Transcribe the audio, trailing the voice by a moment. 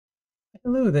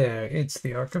Hello there, it's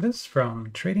the Archivist from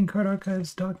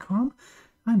TradingCardArchives.com.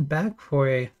 I'm back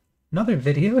for another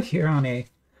video here on a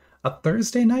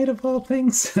Thursday night of all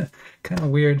things. Kind of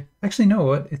weird. Actually, no,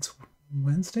 what? It's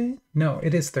Wednesday? No,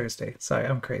 it is Thursday. Sorry,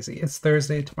 I'm crazy. It's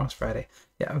Thursday, tomorrow's Friday.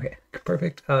 Yeah, okay,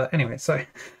 perfect. Anyway, sorry.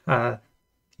 Uh,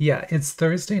 yeah, it's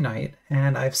Thursday night,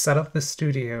 and I've set up the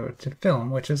studio to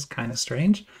film, which is kind of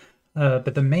strange.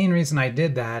 But the main reason I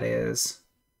did that is,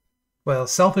 well,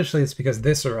 selfishly, it's because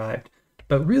this arrived,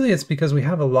 but really it's because we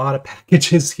have a lot of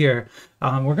packages here.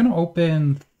 We're going to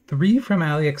open 3 from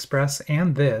AliExpress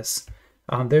and this.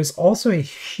 There's also a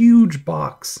huge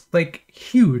box, like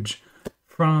huge,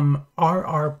 from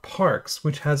RR Parks,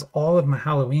 which has all of my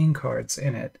Halloween cards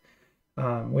in it,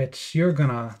 which you're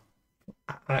gonna,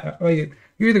 well, you're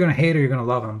either gonna hate or you're gonna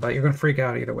love them, but you're gonna freak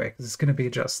out either way because it's gonna be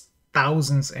just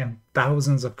thousands and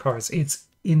thousands of cards. It's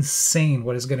insane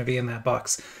what is going to be in that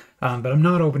box. But I'm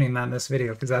not opening that in this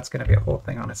video because that's going to be a whole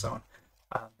thing on its own.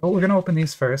 But we're going to open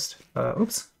these first.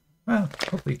 Oops. Well,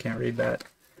 hopefully you can't read that.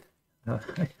 Uh,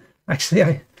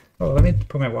 actually, oh, let me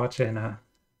put my watch in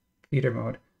feeder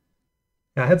mode.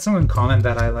 I had someone comment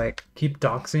that I keep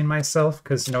doxing myself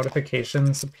because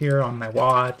notifications appear on my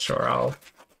watch, or I'll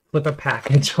flip a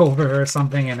package over or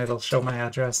something and it'll show my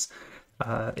address.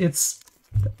 It's,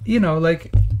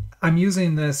 I'm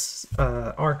using this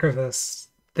archivist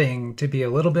thing to be a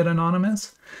little bit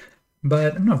anonymous,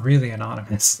 but I'm not really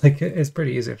anonymous. It's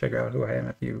pretty easy to figure out who I am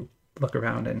if you look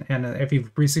around, and if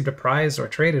you've received a prize or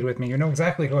traded with me, you know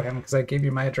exactly who I am because I gave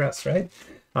you my address, right?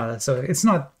 So it's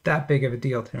not that big of a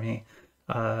deal to me.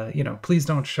 Please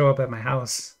don't show up at my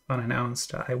house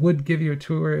unannounced. I would give you a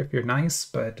tour if you're nice,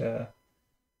 but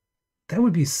that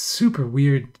would be super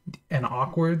weird and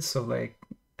awkward. So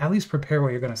at least prepare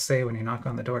what you're going to say when you knock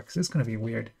on the door, because it's going to be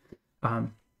weird.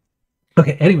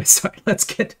 Okay, anyway, sorry, let's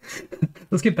get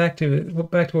back to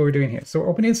what we're doing here. So we're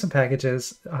opening some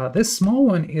packages. This small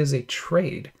one is a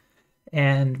trade.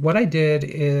 And what I did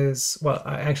is, well,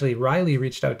 actually Riley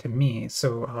reached out to me.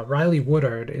 So Riley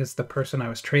Woodard is the person I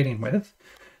was trading with.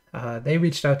 They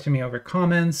reached out to me over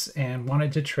comments and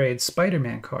wanted to trade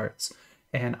Spider-Man cards.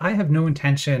 And I have no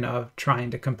intention of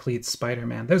trying to complete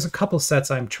Spider-Man. There's a couple sets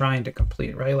I'm trying to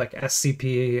complete, right? Like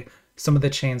SCP, some of the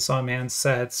Chainsaw Man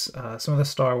sets, some of the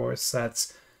Star Wars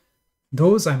sets.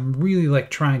 Those I'm really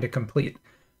trying to complete.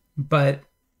 But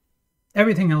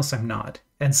everything else I'm not.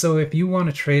 And so if you want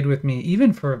to trade with me,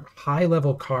 even for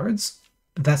high-level cards,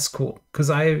 that's cool. Because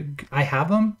I have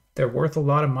them. They're worth a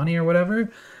lot of money or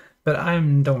whatever. But I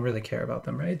don't really care about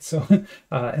them, right? So,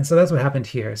 and so that's what happened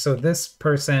here. So this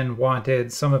person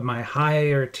wanted some of my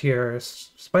higher tier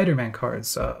Spider-Man cards,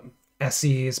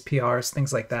 SEs, PRs,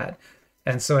 things like that.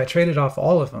 And so I traded off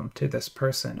all of them to this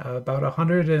person, about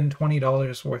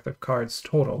 $120 worth of cards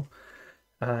total.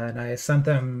 And I sent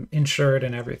them insured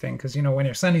and everything, because, when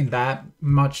you're sending that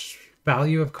much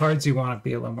value of cards, you want to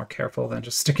be a little more careful than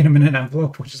just sticking them in an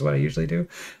envelope, which is what I usually do.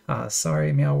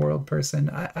 Sorry, Meow World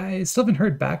person. I still haven't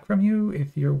heard back from you.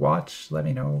 If you watch, let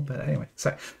me know. But anyway,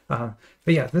 sorry. But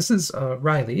yeah, this is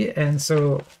Riley. And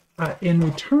so in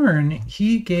return,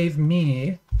 he gave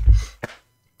me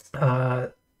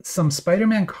some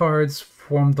Spider-Man cards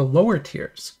from the lower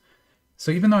tiers. So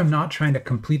even though I'm not trying to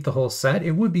complete the whole set,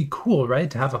 it would be cool,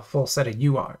 right, to have a full set of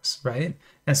URs, right?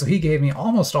 And so he gave me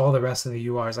almost all the rest of the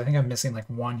URs. I think I'm missing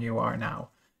one UR now.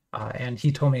 And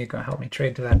he told me he's going to help me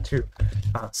trade to that too.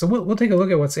 So we'll take a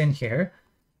look at what's in here.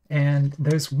 And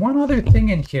there's one other thing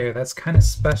in here that's kind of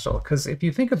special, because if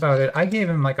you think about it, I gave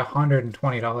him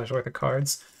 $120 worth of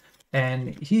cards,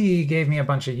 and he gave me a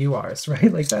bunch of URs,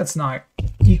 right? That's not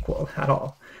equal at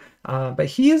all. But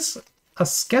he is a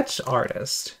sketch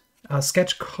artist. A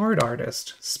sketch card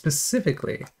artist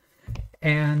specifically,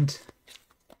 and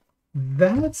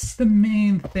that's the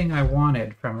main thing I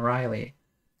wanted from Riley.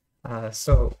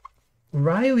 So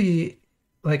Riley,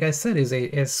 like I said, is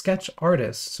a sketch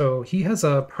artist. So he has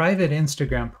a private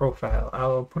Instagram profile.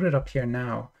 I'll put it up here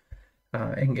now,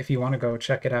 and if you want to go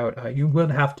check it out, you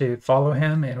would have to follow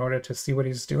him in order to see what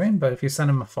he's doing, but if you send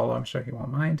him a follow, I'm sure he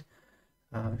won't mind.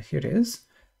 Here it is.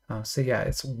 So yeah,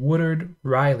 it's Woodard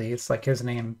Riley. It's like his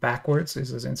name backwards is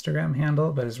his Instagram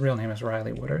handle, but his real name is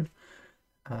Riley Woodard.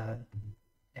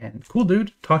 And cool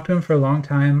dude. Talked to him for a long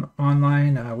time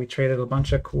online. We traded a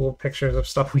bunch of cool pictures of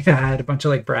stuff we had, a bunch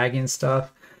of bragging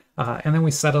stuff. And then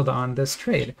we settled on this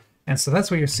trade. And so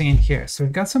that's what you're seeing here. So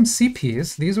we've got some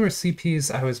CPs. These were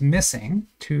CPs I was missing,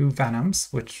 2 Venoms,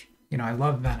 which, I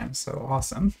love Venoms, so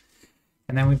awesome.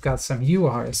 And then we've got some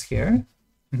URs here.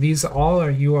 These all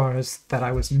are URs that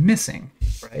I was missing,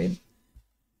 right?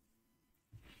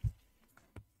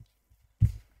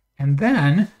 And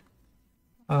then,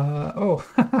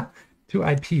 two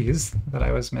IPs that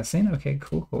I was missing. Okay,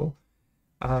 cool, cool.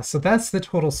 So that's the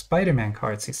total Spider-Man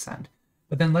cards he sent.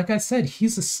 But then, like I said,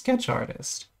 he's a sketch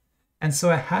artist. And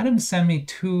so I had him send me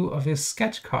two of his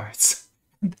sketch cards.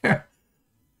 They're,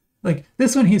 like,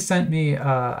 this one he sent me,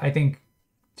 I think,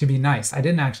 to be nice. I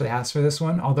didn't actually ask for this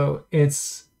one, although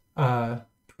it's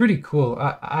pretty cool.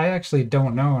 I actually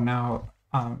don't know now.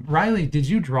 Riley, did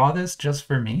you draw this just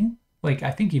for me? Like,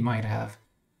 I think you might have.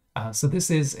 So this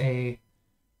is a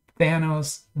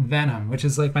Thanos Venom, which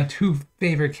is like my two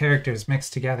favorite characters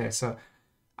mixed together. So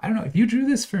I don't know, if you drew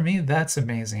this for me, that's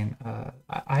amazing.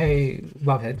 I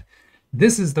love it.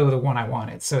 This is though the one I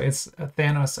wanted. So it's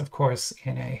Thanos, of course,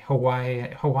 in a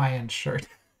Hawaiian shirt.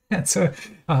 And so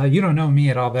you don't know me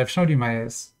at all, but I've showed you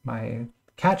my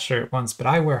cat shirt once, but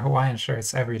I wear Hawaiian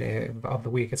shirts every day of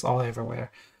the week. It's all I ever wear.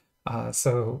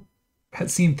 So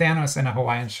seeing Thanos in a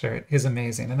Hawaiian shirt is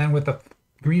amazing. And then with the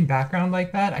green background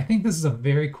like that, I think this is a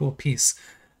very cool piece.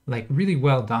 Like, really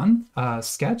well done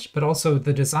sketch, but also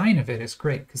the design of it is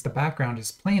great because the background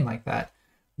is plain like that.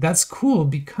 That's cool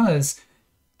because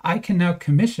I can now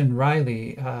commission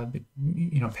Riley,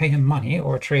 pay him money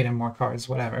or trade him more cards,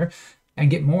 whatever, and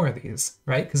get more of these,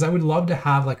 right? Because I would love to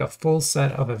have like a full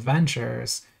set of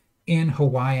Avengers in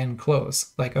Hawaiian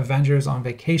clothes, like Avengers on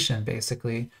vacation,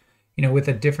 basically, with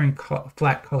a different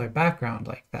flat color background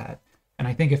like that. And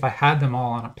I think if I had them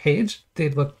all on a page,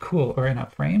 they'd look cool, or in a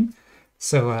frame.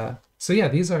 So yeah,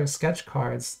 these are sketch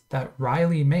cards that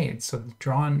Riley made, so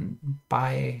drawn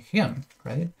by him,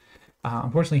 right?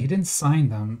 Unfortunately, he didn't sign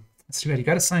them. It's too bad. You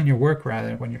got to sign your work,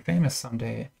 rather. When you're famous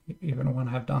someday, you're going to want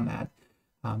to have done that.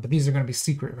 But these are going to be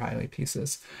secret Riley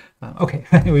pieces. Okay,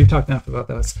 we've talked enough about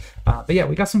those. But yeah,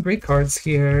 we got some great cards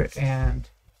here, and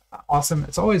awesome.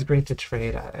 It's always great to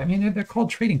trade. I mean, they're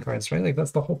called trading cards, right? Like, that's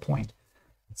the whole point.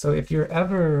 So if you're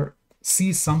ever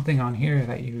see something on here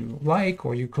that you like,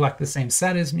 or you collect the same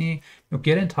set as me,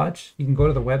 get in touch. You can go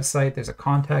to the website. There's a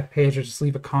contact page, or just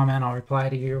leave a comment. I'll reply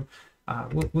to you.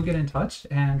 We'll get in touch,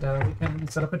 and we can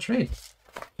set up a trade,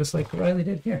 just like Riley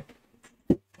did here.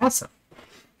 Awesome.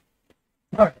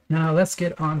 All right, now let's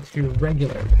get on to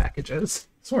regular packages,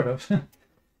 sort of.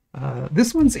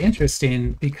 This one's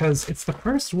interesting because it's the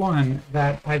first one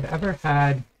that I've ever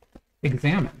had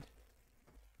examined,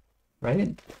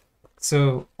 right?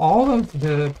 So all of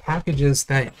the packages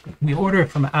that we order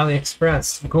from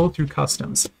AliExpress go through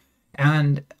customs.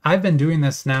 And I've been doing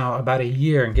this now about a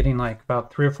year and getting like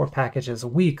about 3 or 4 packages a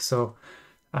week. So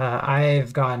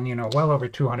I've gotten, well over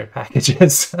 200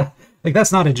 packages. Like,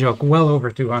 that's not a joke, well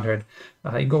over 200.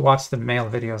 You can go watch the mail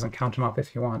videos and count them up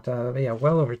if you want. But yeah,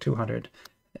 well over 200.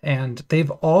 And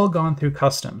they've all gone through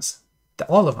customs.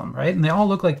 All of them, right? And they all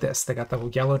look like this. They got the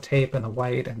yellow tape and the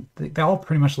white, and they all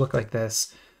pretty much look like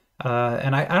this.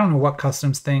 And I don't know what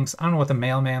customs thinks. I don't know what the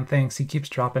mailman thinks. He keeps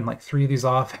dropping like 3 of these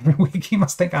off every week. He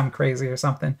must think I'm crazy or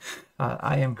something.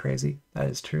 I am crazy. That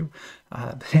is true.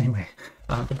 But anyway,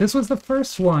 but this was the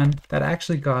first one that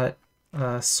actually got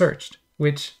searched,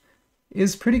 which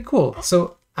is pretty cool.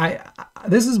 So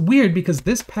this is weird because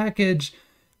this package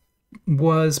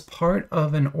was part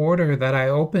of an order that I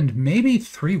opened maybe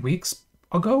 3 weeks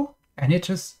ago, and it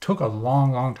just took a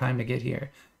long, long time to get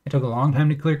here. It took a long time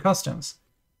to clear customs.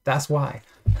 That's why.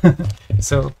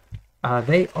 So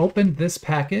they opened this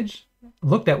package,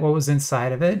 looked at what was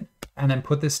inside of it, and then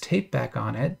put this tape back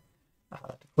on it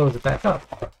to close it back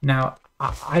up. Now,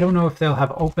 I don't know if they'll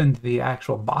have opened the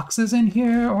actual boxes in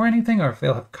here or anything, or if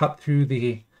they'll have cut through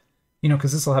the,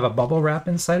 because this will have a bubble wrap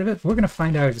inside of it. We're going to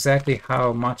find out exactly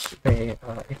how much they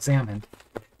examined.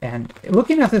 And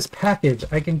looking at this package,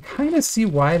 I can kind of see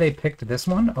why they picked this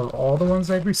one of all the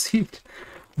ones I've received.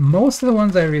 Most of the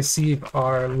ones I receive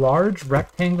are large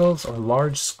rectangles or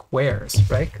large squares,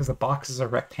 right? Because the boxes are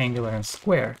rectangular and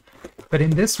square. But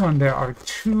in this one, there are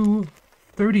 2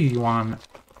 30 yuan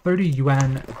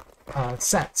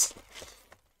sets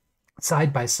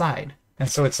side by side. And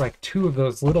so it's like 2 of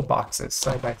those little boxes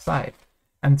side by side.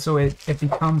 And so it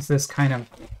becomes this kind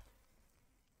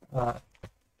of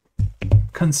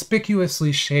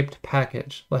conspicuously shaped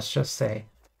package, let's just say.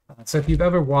 So if you've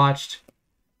ever watched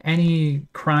any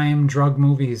crime drug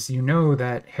movies, you know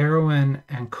that heroin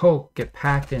and coke get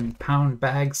packed in pound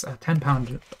bags,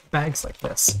 10-pound bags like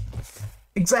this.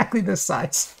 Exactly this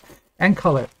size and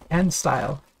color and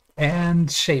style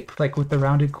and shape, like with the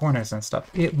rounded corners and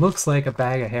stuff. It looks like a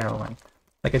bag of heroin,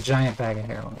 like a giant bag of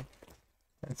heroin.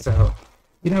 And so,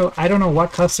 I don't know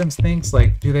what customs thinks.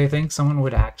 Like, do they think someone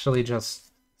would actually just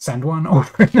send one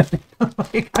over?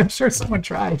 Like, I'm sure someone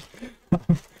tried.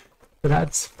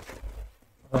 But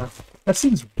that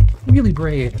seems really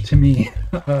brave to me.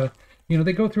 you know,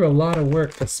 they go through a lot of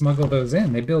work to smuggle those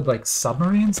in. They build like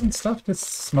submarines and stuff to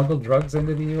smuggle drugs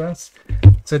into the US.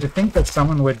 So to think that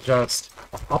someone would just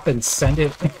up and send it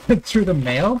through the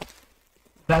mail,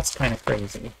 that's kind of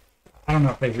crazy. I don't know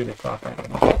if they really thought that or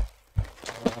not.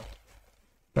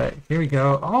 But here we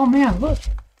go. Oh man, look!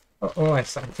 Oh, I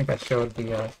think I showed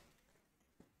the, I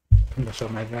think I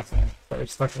showed my address, but I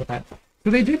just stuck with that. So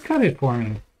they did cut it for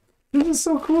me. This is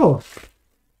so cool.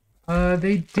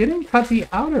 They didn't cut the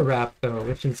outer wrap though,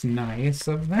 which is nice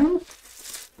of them.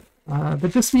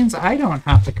 But this means I don't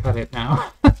have to cut it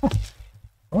now. I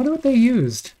wonder what they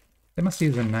used. They must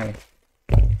use a knife.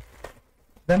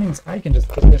 That means I can just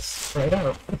put this right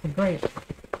out. Great.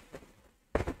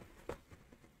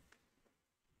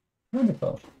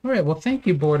 Wonderful. All right, well, thank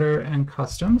you, Border and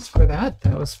Customs, for that.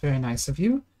 That was very nice of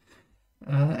you.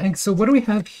 And so what do we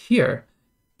have here?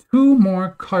 2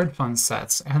 more card fund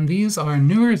sets, and these are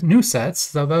new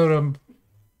sets. About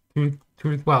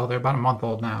well, they're about a month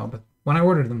old now, but when I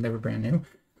ordered them, they were brand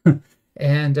new.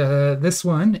 And this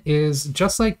one is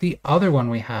just like the other one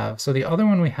we have. So the other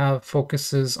one we have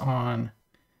focuses on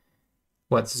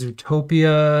what?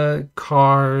 Zootopia,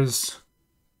 Cars,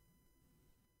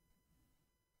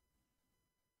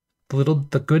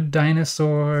 The Good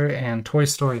Dinosaur, and Toy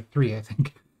Story 3, I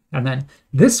think. And then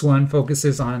this one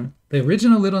focuses on the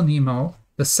original Little Nemo,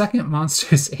 the second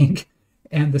Monsters, Inc.,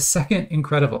 and the second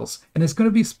Incredibles. And it's going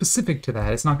to be specific to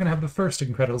that. It's not going to have the first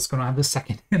Incredibles, it's going to have the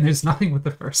second. And there's nothing with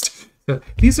the first. So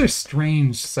these are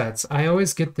strange sets. I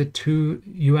always get the 2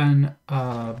 UN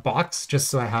box just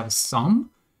so I have some.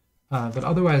 But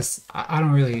otherwise, I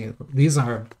don't really... These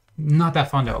are not that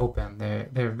fun to open.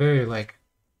 They're very, like,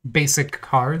 basic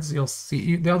cards. You'll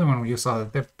see... The other one you saw,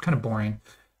 they're kind of boring.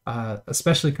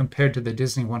 Especially compared to the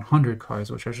Disney 100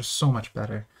 cards, which are just so much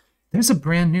better. There's a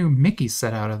brand new Mickey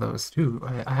set out of those too.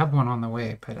 I have one on the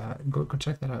way, but go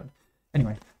check that out.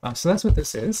 Anyway, so that's what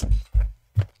this is.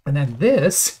 And then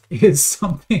this is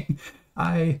something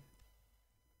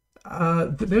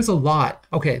there's a lot.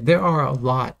 Okay, there are a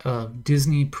lot of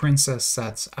Disney princess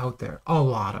sets out there. A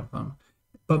lot of them.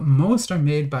 But most are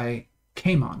made by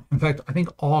Kamon. In fact, I think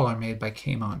all are made by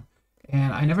Kamon.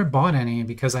 And I never bought any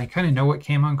because I kind of know what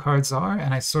Kamon cards are,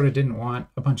 and I sort of didn't want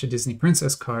a bunch of Disney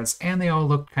princess cards, and they all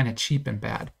looked kind of cheap and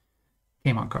bad.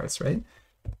 Kamon cards, right?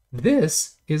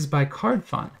 This is by Card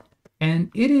Fun, and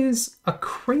it is a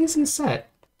crazy set.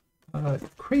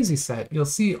 Crazy set. You'll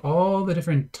see all the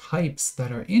different types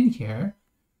that are in here.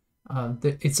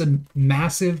 It's a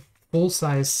massive,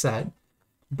 full-size set,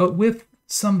 but with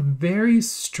some very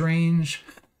strange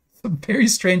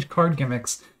card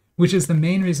gimmicks, which is the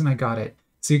main reason I got it.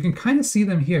 So you can kind of see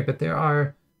them here, but there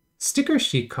are sticker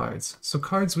sheet cards. So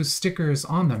cards with stickers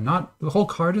on them. Not the whole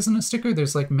card isn't a sticker.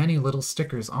 There's like many little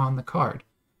stickers on the card.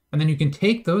 And then you can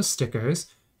take those stickers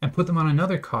and put them on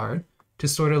another card to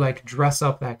sort of like dress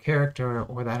up that character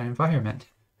or that environment.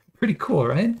 Pretty cool,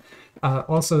 right?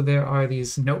 Also, there are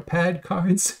these notepad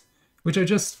cards, which are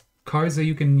just cards that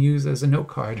you can use as a note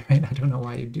card, right? I don't know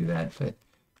why you do that, but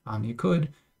you could.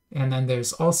 And then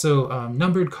there's also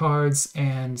numbered cards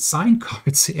and signed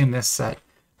cards in this set,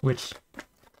 which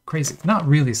crazy. Not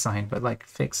really signed, but like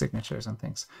fake signatures and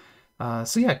things.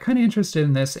 So yeah, kind of interested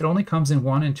in this. It only comes in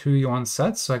 1 and 2 yuan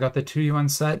sets, so I got the 2 yuan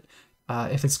set.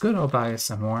 If it's good, I'll buy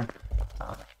some more.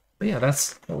 But yeah,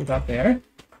 that's what we got there.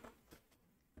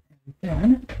 And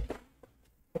then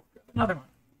another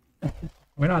one.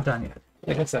 We're not done yet.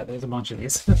 Like I said, there's a bunch of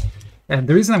these. And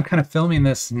the reason I'm kind of filming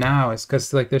this now is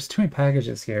because like there's too many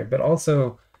packages here, but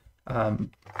also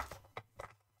I'm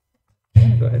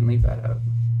gonna go ahead and leave that out.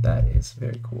 That is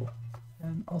very cool.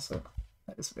 And also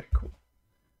that is very cool.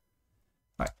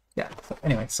 All right, yeah. So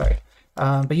anyway, sorry.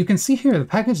 But you can see here the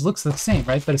package looks the same,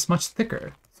 right? But it's much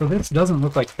thicker. So this doesn't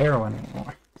look like heroin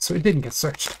anymore. So it didn't get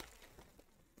searched.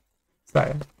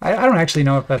 Sorry. I don't actually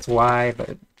know if that's why,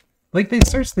 but like they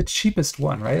searched the cheapest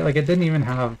one, right? Like it didn't even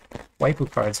have waifu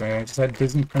cards or anything. It just had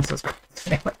Disney princess cards.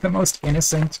 Like the most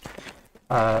innocent,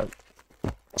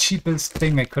 cheapest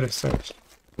thing they could have searched.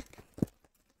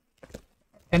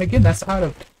 And again, that's out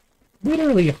of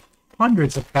literally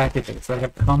hundreds of packages that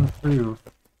have come through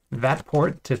that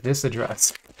port to this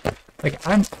address. Like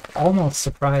I'm almost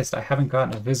surprised I haven't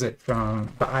gotten a visit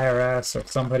from the IRS or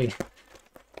somebody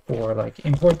for like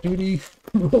import duty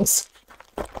rules.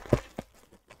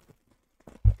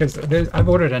 Because I've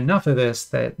ordered enough of this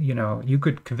that, you know, you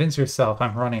could convince yourself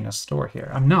I'm running a store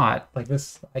here. I'm not. Like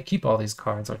this, I keep all these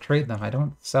cards or trade them. I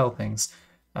don't sell things.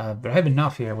 But I have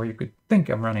enough here where you could think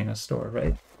I'm running a store,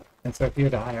 right? And so if you're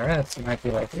the IRS, you might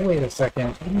be like, wait a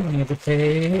second, you need to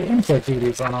pay import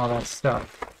duties on all that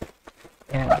stuff.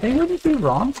 And they wouldn't be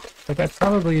wrong. Like, I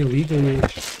probably legally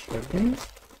should be.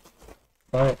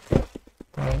 But,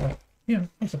 you know,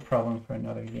 that's a problem for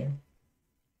another year.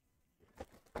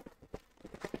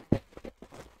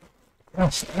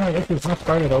 Gosh, this is not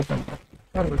started open.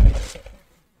 That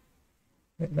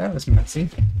was messy.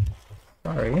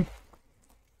 Sorry.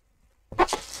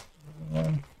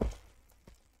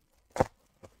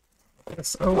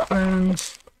 This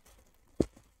opened.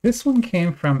 This one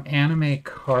came from Anime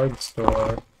Card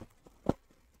Store.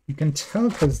 You can tell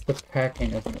because the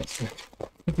packing is missing.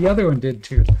 But the other one did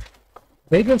too.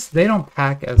 They don't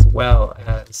pack as well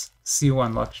as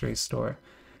C1 Luxury Store.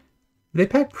 They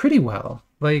pack pretty well.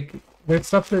 Like, there's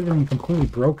stuff that isn't completely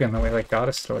broken the way like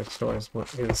Goddess Store stores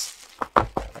is.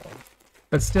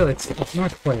 But still, it's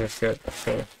not quite as good.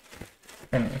 So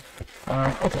anyway,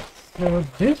 okay. So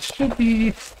this should be,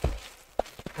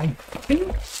 I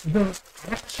think, the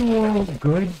actual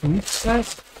good Bleach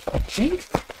set. I think.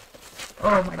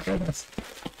 Oh my goodness.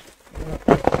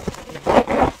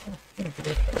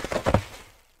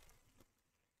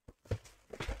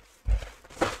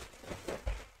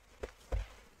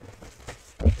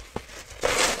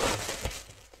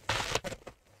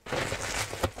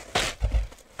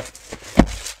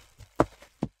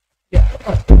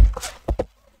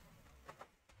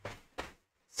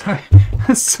 Sorry,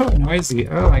 that's so noisy.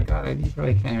 Oh my god, you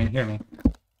probably can't even hear me.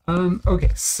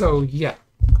 Okay, so yeah.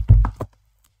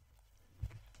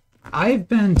 I've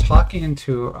been talking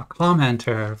to a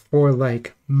commenter for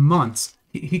like months.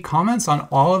 He comments on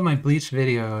all of my Bleach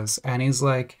videos and he's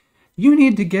like, you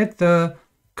need to get the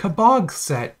Kabog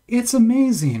set. It's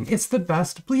amazing. It's the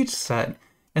best Bleach set.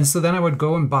 And so then I would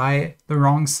go and buy the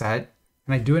wrong set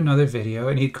and I'd do another video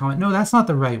and he'd comment, no, that's not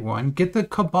the right one. Get the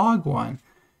Kabog one.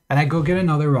 And I go get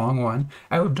another wrong one.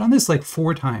 I've done this like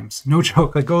 4 times. No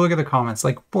joke. Like, go look at the comments.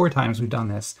 Like 4 times we've done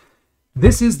this.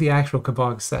 This is the actual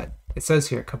Kabog set. It says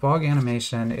here, Kabog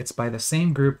Animation. It's by the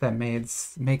same group that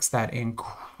makes that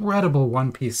incredible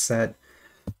One Piece set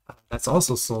that's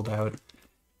also sold out.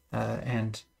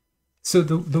 And so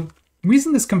the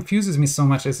reason this confuses me so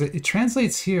much is it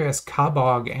translates here as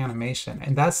Kabog Animation.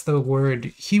 And that's the word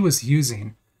he was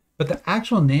using. But the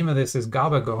actual name of this is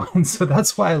Gabago. And so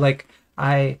that's why, like,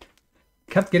 I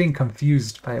kept getting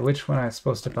confused by which one I was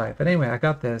supposed to buy. But anyway, I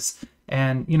got this.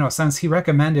 And, you know, since he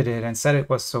recommended it and said it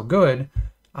was so good,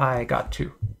 I got 2.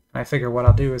 And I figure what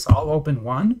I'll do is I'll open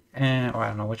one, and or I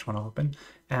don't know which one I'll open,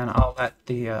 and I'll let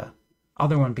the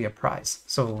other one be a prize.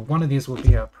 So one of these will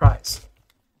be a prize.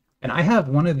 And I have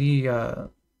one of the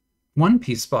One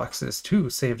Piece boxes, too,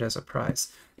 saved as a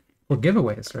prize for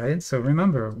giveaways, right? So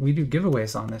remember, we do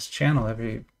giveaways on this channel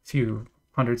every few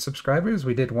 100 subscribers.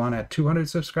 We did one at 200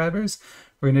 subscribers.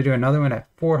 We're going to do another one at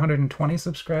 420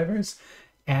 subscribers.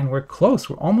 And we're close.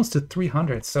 We're almost to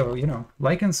 300. So, you know,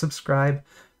 like and subscribe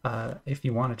if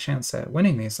you want a chance at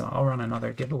winning these. I'll run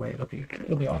another giveaway.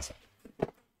 It'll be awesome.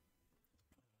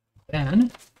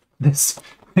 And this,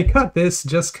 I got this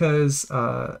just because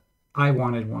I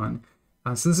wanted one.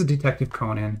 So this is Detective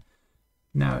Conan.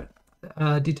 Now,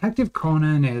 Detective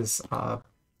Conan is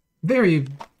very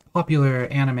popular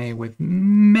anime with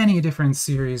many different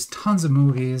series, tons of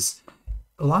movies,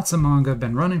 lots of manga,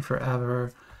 been running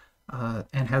forever,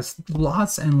 and has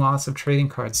lots and lots of trading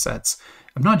card sets.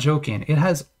 I'm not joking. It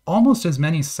has almost as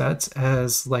many sets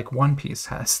as like One Piece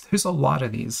has. There's a lot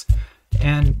of these.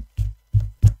 And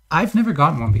I've never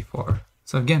gotten one before.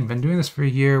 So again, been doing this for a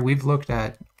year. We've looked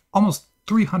at almost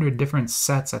 300 different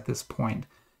sets at this point.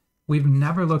 We've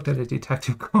never looked at a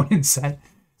Detective Conan set.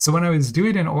 So when I was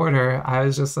doing an order, I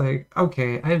was just like,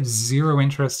 okay, I have zero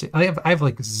interest. I have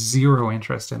like zero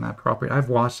interest in that property. I've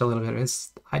watched a little bit of it.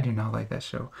 I do not like that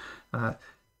show.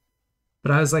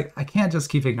 But I was like, I can't just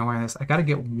keep ignoring this. I got to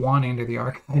get one into the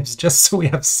archives just so we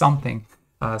have something.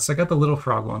 So I got the Little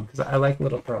Frog one because I like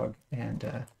Little Frog and,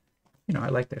 you know, I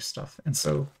like their stuff. And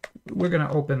so we're going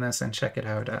to open this and check it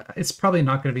out. It's probably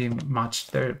not going to be much.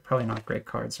 They're probably not great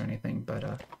cards or anything,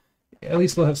 but at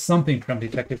least we'll have something from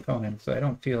Detective Conan, so I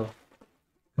don't feel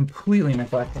completely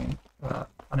neglecting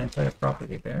an entire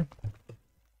property there.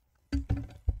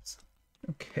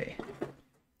 Okay.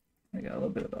 I got a little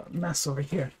bit of a mess over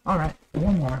here. All right,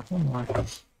 one more.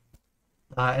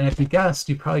 And if you guessed,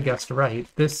 you probably guessed right.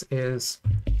 This is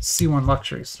C1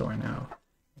 Luxury Store now.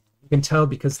 You can tell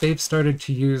because they've started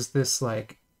to use this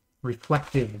like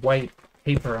reflective white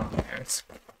paper on there. It's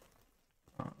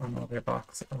on all their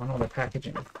boxes, on all their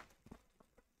packaging.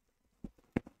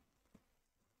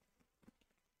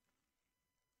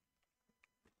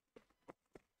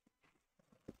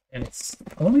 And it's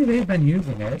only they've been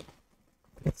using it.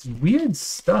 It's weird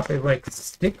stuff. It like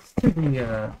sticks to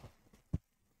the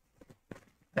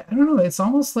I don't know, it's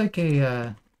almost like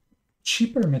a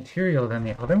cheaper material than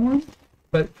the other one,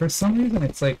 but for some reason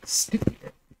it's like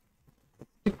stickier.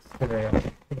 Sticks to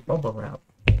the bubble wrap.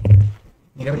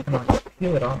 You gotta kind of like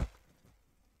peel it off.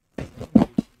 You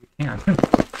can't.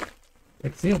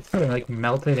 Like, see, it's sort of like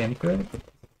melted into it.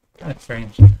 Kind of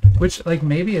strange. Which, like,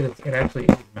 maybe it actually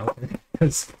is melted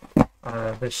because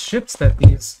the ships that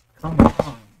these come on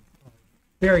are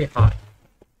very hot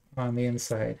on the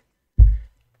inside.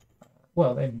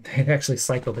 Well, they actually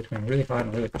cycle between really hot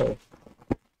and really cold.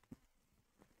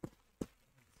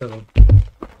 So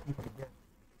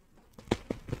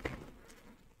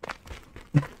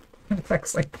it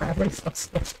looks like battery stuff.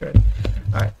 That's good.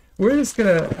 All right, we're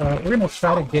gonna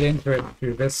try to get into it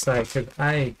through this side because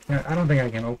I don't think I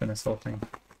can open this whole thing.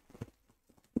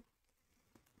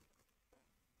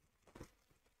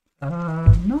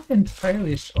 Not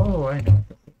entirely sure. Oh, I know.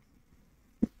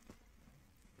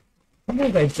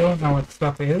 Sometimes I don't know what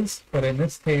stuff is, but in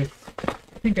this case, I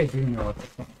think I do know what this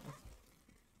one is.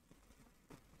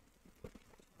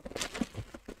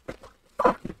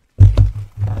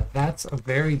 That's a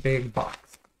very big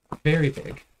box. Very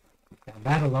big. And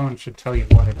that alone should tell you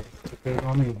what it is. There's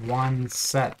only one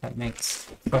set that makes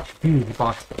such huge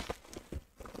boxes.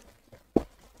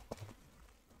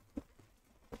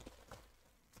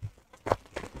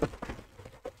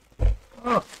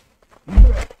 Oh!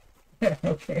 Yeah,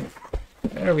 okay.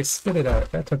 There, we spit it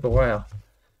out. That took a while.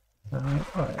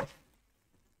 Alright.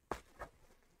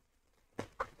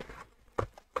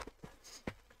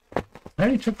 I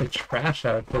already took the trash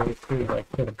out to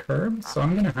the curb, so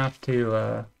I'm gonna have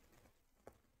to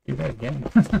do that again.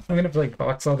 I'm gonna have to like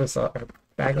box all this up, or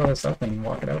bag all this up, and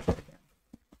walk it out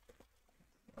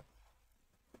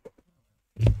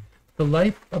again. The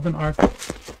life of an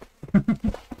archivist.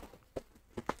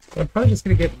 I'm probably just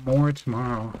gonna get more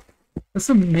tomorrow. That's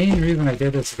the main reason I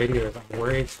did this video. Is I'm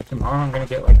worried tomorrow I'm gonna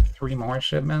get like 3 more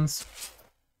shipments.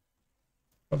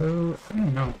 Although I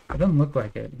don't know, it doesn't look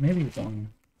like it. Maybe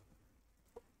 1.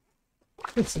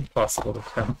 It's impossible to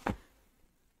tell.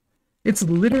 It's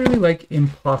literally like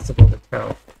impossible to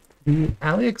tell. The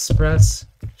AliExpress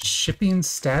shipping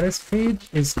status page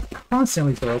is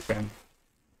constantly broken.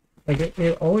 Like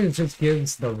it always just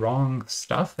gives the wrong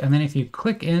stuff, and then if you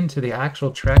click into the actual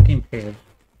tracking page,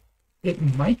 it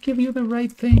might give you the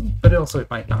right thing, but also it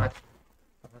might not.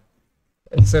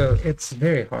 And so it's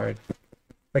very hard.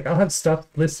 Like I'll have stuff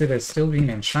listed as still being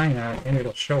in China, and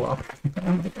it'll show up.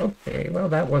 I'm like, okay, well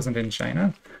that wasn't in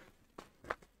China.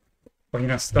 Or you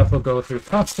know, stuff will go through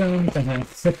customs and then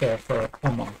sit there for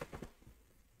a month.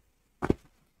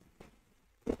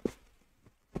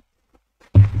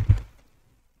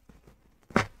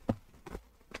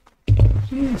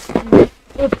 Jeez.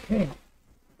 Okay.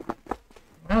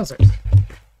 Wowzers.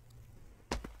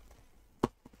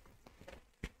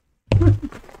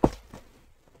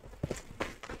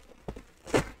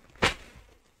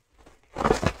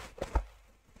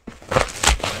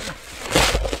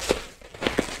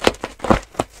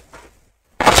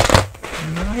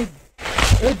 My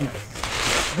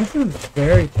goodness. This is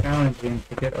very challenging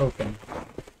to get open.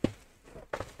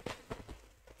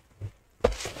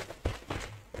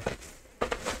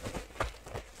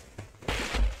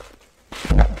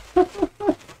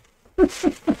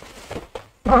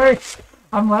 Sorry,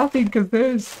 I'm laughing because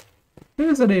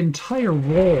there's an entire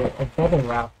roll of bubble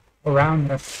wrap around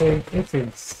this thing. It's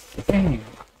insane.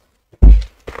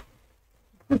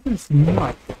 This is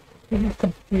nuts. This is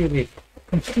completely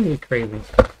crazy.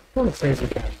 Totally crazy.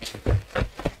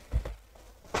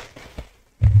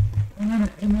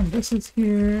 And then this is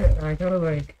here. I gotta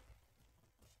like.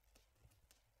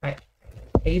 I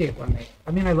hate it when they.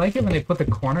 I mean, I like it when they put the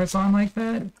corners on like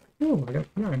that. Oh,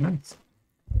 they are nice.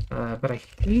 But I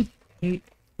hate when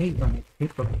they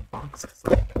tape up the boxes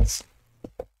like this.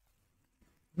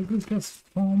 This is just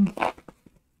foam. Yeah,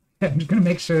 I'm just gonna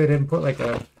make sure they didn't put like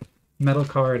a metal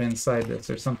card inside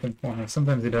this or something for me.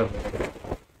 Sometimes it does.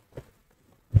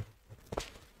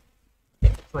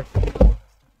 It's like...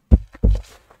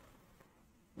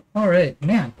 Alright,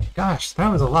 man. Gosh, that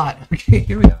was a lot. Okay,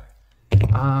 here we are.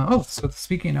 Oh, so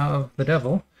speaking of the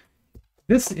devil,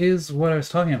 this is what I was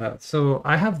talking about. So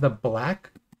I have the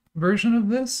black version of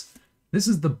this. This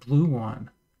is the blue one.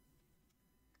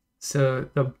 So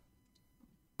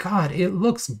God, it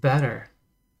looks better.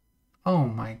 Oh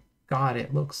my God,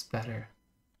 it looks better.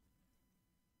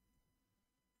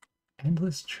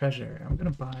 Endless treasure. I'm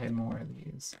gonna buy more of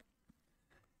these.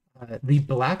 The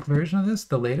black version of this,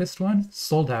 the latest one,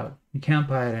 sold out. You can't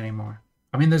buy it anymore.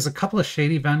 I mean, there's a couple of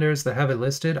shady vendors that have it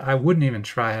listed. I wouldn't even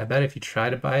try. I bet if you try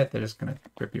to buy it, they're just gonna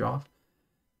rip you off.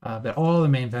 But all the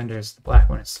main vendors, the black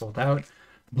one is sold out.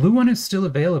 Blue one is still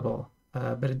available,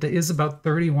 but it is about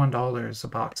 $31 a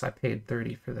box. I paid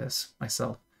 30 for this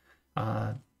myself.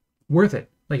 Worth it.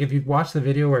 Like if you've watched the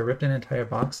video where I ripped an entire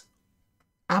box,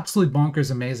 absolutely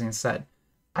bonkers amazing set.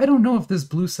 I don't know if this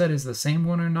blue set is the same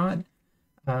one or not.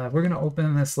 We're gonna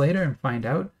open this later and find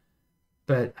out.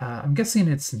 But I'm guessing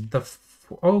it's the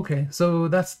okay. So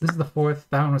this is the fourth.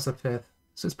 That one was the fifth.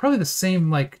 So it's probably the same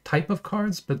like type of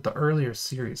cards, but the earlier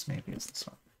series maybe is this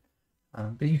one.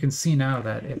 But you can see now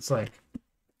that it's like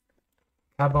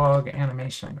Cabog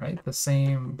Animation, right? The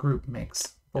same group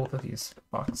makes both of these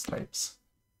box types.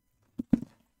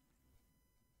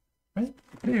 Right?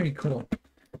 Very cool.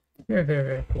 Very, very,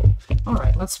 very cool. All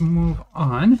right, let's move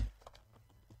on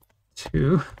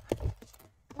to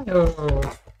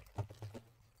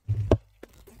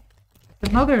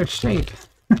another shape.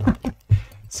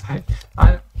 Sorry.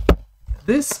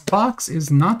 This box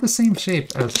is not the same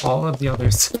shape as all of the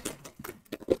others.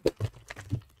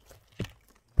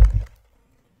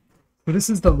 So this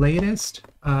is the latest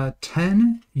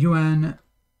 10 yuan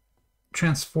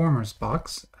Transformers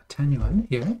box, 10 yuan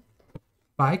here,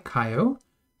 by Kaio.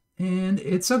 And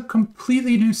it's a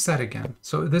completely new set again.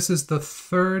 So this is the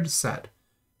third set.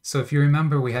 So if you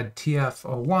remember, we had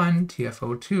TF01,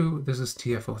 TF02, this is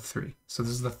TF03. So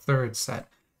this is the third set.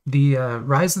 The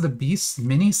Rise of the Beasts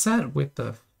mini set with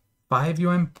the 5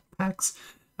 yuan packs,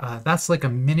 that's like a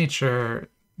miniature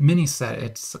mini set.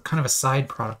 It's kind of a side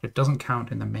product. It doesn't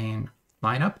count in the main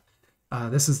lineup.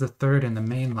 This is the third in the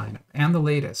main lineup and the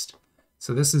latest.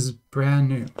 So this is brand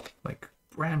new, like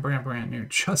brand new.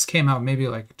 Just came out maybe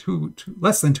like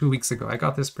less than 2 weeks ago. I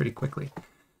got this pretty quickly.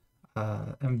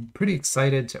 I'm pretty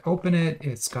excited to open it.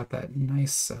 It's got that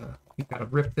nice, you gotta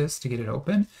rip this to get it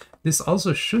open. This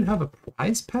also should have a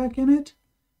prize pack in it.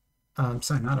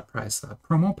 Sorry, not a prize, a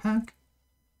promo pack.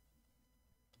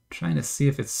 I'm trying to see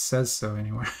if it says so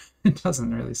anywhere. It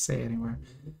doesn't really say anywhere.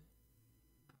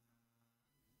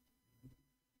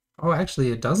 Oh,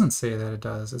 actually, it doesn't say that it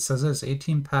does. It says there's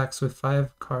 18 packs with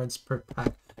 5 cards per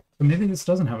pack. So maybe this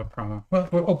doesn't have a promo. Well,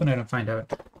 we'll open it and find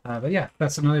out. But yeah,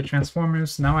 that's another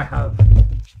Transformers. Now I have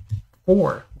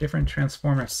 4 different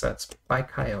Transformers sets by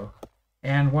Kaio,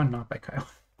 and 1 not by Kaio.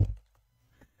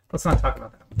 Let's not talk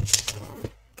about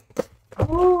that.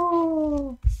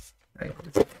 Oh!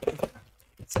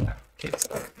 It's in that case.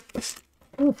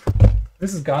 Oof.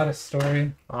 This is Goddess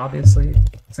Story, obviously.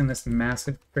 It's in this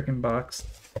massive freaking box.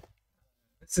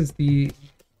 This is the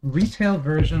retail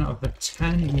version of the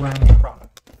 10 yuan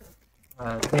product.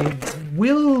 They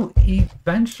will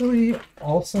eventually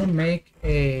also make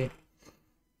a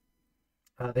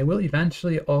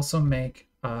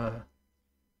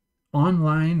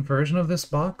online version of this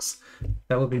box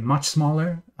that will be much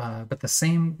smaller, but the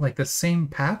same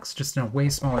packs, just in a way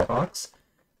smaller box.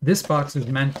 This box is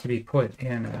meant to be put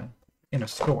in a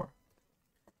store.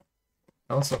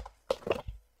 Also,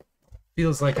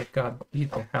 feels like it got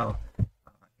beat to hell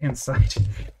inside.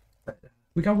 But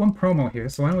we got 1 promo here,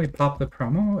 so why don't we pop the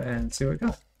promo and see what we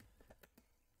got?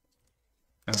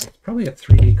 It's probably a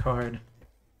 3D card.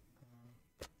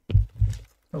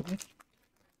 Okay.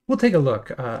 We'll take a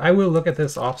look. I will look at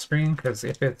this off screen, because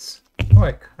if it's...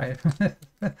 Oh, I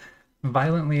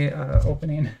violently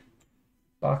opening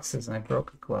boxes and I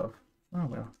broke a glove. Oh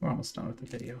well, we're almost done with the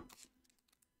video.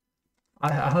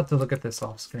 I'll have to look at this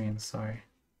off screen, sorry.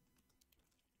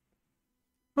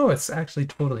 Oh, it's actually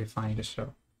totally fine to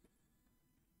show.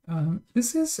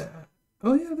 This is,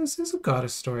 oh yeah, this is a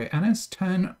Goddess Story.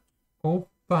 NS1005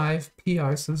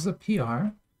 PR, so this is a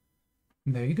PR.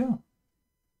 And there you go.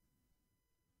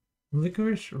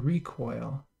 Licorice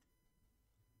Recoil.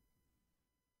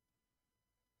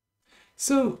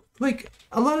 So, like,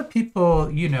 a lot of people,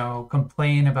 you know,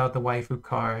 complain about the waifu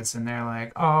cards, and they're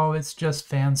like, oh, it's just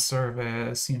fan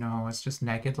service, you know, it's just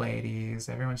naked ladies,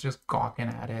 everyone's just gawking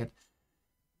at it.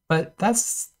 But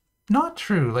that's not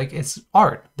true. Like, it's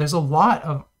art. There's a lot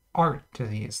of art to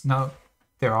these. Now,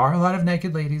 there are a lot of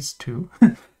naked ladies too,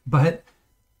 but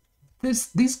they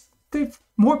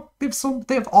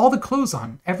have all the clothes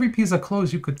on. Every piece of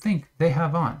clothes you could think they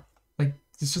have on. Like,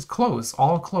 it's just clothes,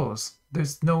 all clothes.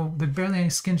 There's barely any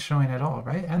skin showing at all,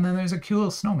 right? And then there's a cute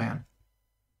little snowman.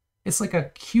 It's like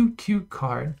a cute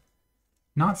card,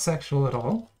 not sexual at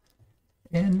all.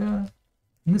 And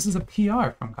this is a PR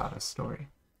from Goddess Story.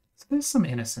 So there's some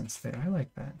innocence there. I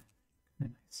like that.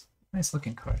 Nice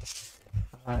looking card.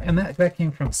 And that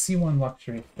came from C1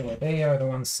 Luxury Store. They are the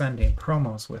ones sending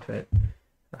promos with it.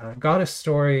 Goddess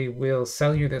Story will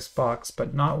sell you this box,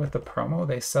 but not with the promo.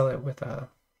 They sell it with a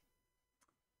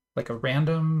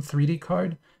random 3D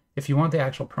card. If you want the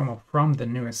actual promo from the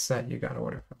newest set, you got to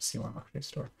order from C1 Luxury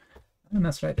Store. And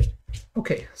that's what I did.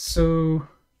 Okay, so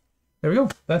there we go.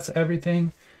 That's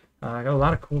everything. I got a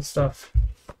lot of cool stuff.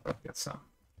 Got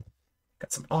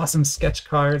some awesome sketch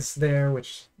cards there,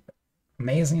 which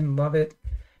amazing, love it.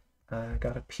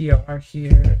 Got a PR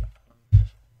here.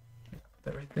 Put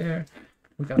that right there.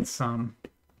 We got some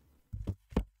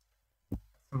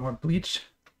more bleach,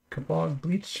 Kabog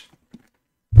bleach.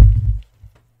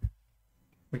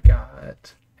 We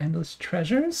got Endless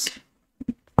Treasures.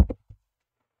 And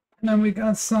then we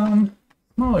got some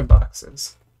smaller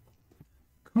boxes.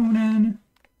 Conan.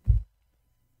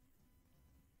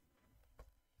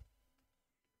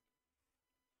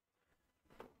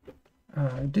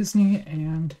 Disney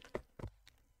and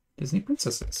Disney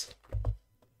Princesses.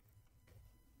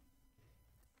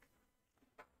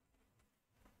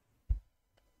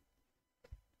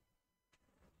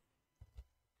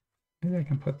 Maybe I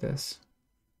can put this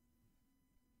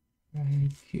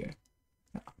right here.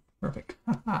 Oh, perfect.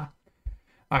 All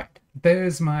right,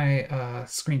 there's my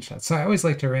screenshot. So I always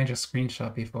like to arrange a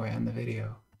screenshot before I end the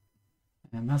video.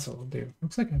 And that's what we'll do.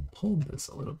 Looks like I pulled this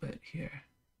a little bit here.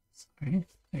 Sorry,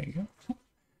 there you go.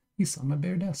 You saw my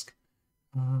bare desk.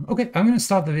 Okay, I'm going to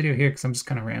stop the video here because I'm just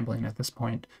kind of rambling at this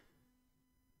point.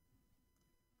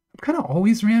 I'm kind of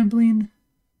always rambling.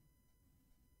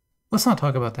 Let's not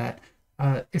talk about that.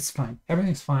 It's fine.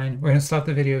 Everything's fine. We're going to stop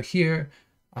the video here.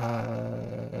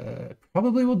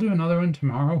 Probably we'll do another one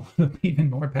tomorrow with even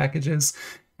more packages.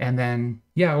 And then,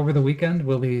 yeah, over the weekend,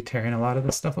 we'll be tearing a lot of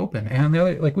this stuff open. And the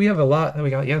other, like, we have a lot that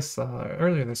we got,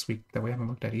 earlier this week that we haven't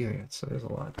looked at either yet. So there's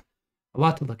a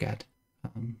lot to look at.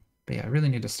 But yeah, I really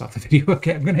need to stop the video.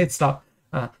 Okay, I'm going to hit stop.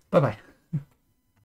 Bye-bye.